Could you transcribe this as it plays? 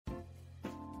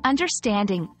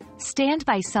Understanding, stand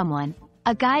by someone,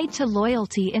 a guide to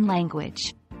loyalty in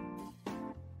language.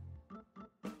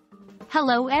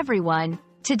 Hello everyone.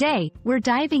 Today, we're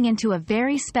diving into a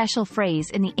very special phrase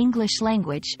in the English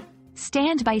language,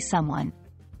 stand by someone.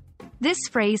 This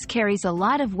phrase carries a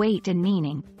lot of weight and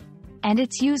meaning, and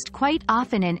it's used quite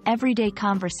often in everyday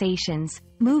conversations,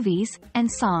 movies,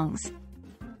 and songs.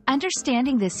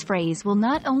 Understanding this phrase will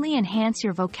not only enhance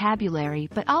your vocabulary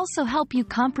but also help you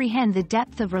comprehend the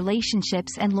depth of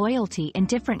relationships and loyalty in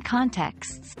different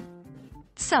contexts.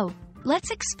 So, let's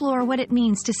explore what it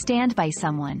means to stand by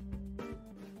someone.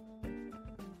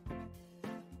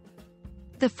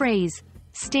 The phrase,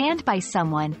 stand by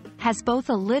someone, has both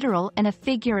a literal and a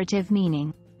figurative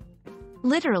meaning.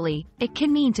 Literally, it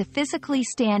can mean to physically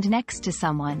stand next to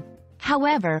someone.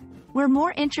 However, we're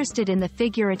more interested in the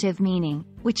figurative meaning,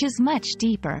 which is much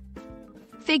deeper.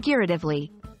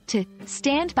 Figuratively, to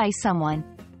stand by someone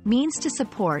means to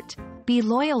support, be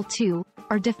loyal to,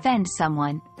 or defend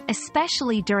someone,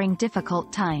 especially during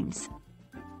difficult times.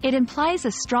 It implies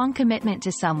a strong commitment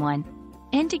to someone,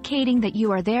 indicating that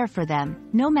you are there for them,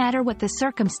 no matter what the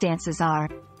circumstances are.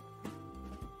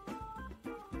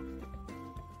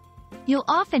 You'll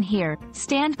often hear,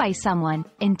 stand by someone,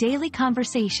 in daily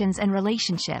conversations and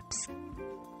relationships.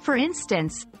 For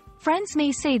instance, friends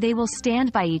may say they will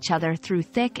stand by each other through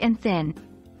thick and thin.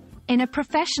 In a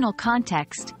professional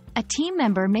context, a team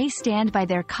member may stand by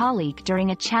their colleague during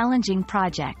a challenging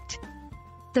project.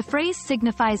 The phrase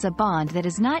signifies a bond that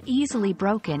is not easily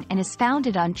broken and is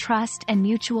founded on trust and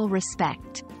mutual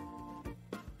respect.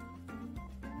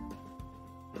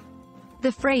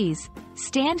 The phrase,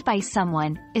 stand by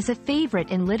someone, is a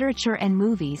favorite in literature and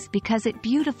movies because it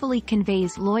beautifully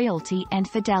conveys loyalty and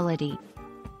fidelity.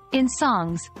 In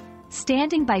songs,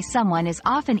 standing by someone is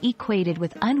often equated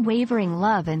with unwavering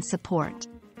love and support.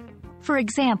 For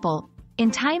example, in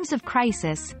times of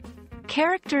crisis,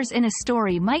 characters in a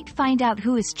story might find out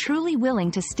who is truly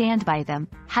willing to stand by them,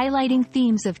 highlighting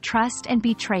themes of trust and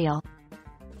betrayal.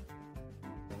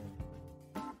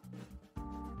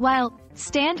 While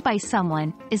stand by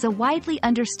someone is a widely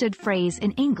understood phrase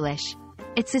in English,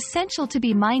 it's essential to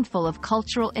be mindful of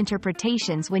cultural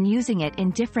interpretations when using it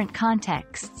in different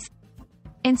contexts.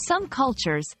 In some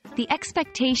cultures, the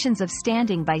expectations of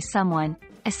standing by someone,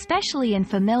 especially in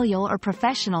familial or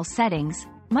professional settings,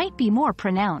 might be more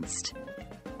pronounced.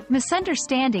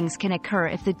 Misunderstandings can occur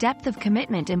if the depth of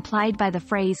commitment implied by the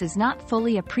phrase is not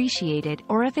fully appreciated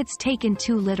or if it's taken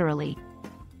too literally.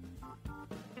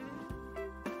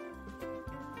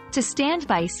 To stand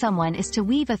by someone is to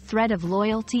weave a thread of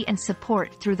loyalty and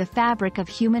support through the fabric of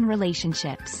human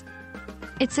relationships.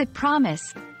 It's a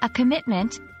promise, a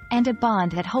commitment, and a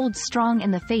bond that holds strong in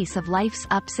the face of life's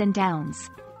ups and downs.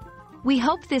 We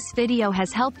hope this video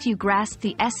has helped you grasp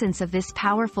the essence of this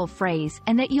powerful phrase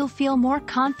and that you'll feel more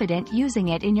confident using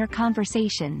it in your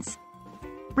conversations.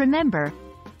 Remember,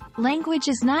 language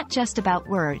is not just about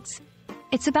words.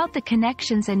 It's about the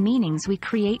connections and meanings we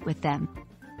create with them.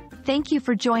 Thank you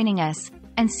for joining us,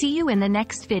 and see you in the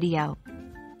next video.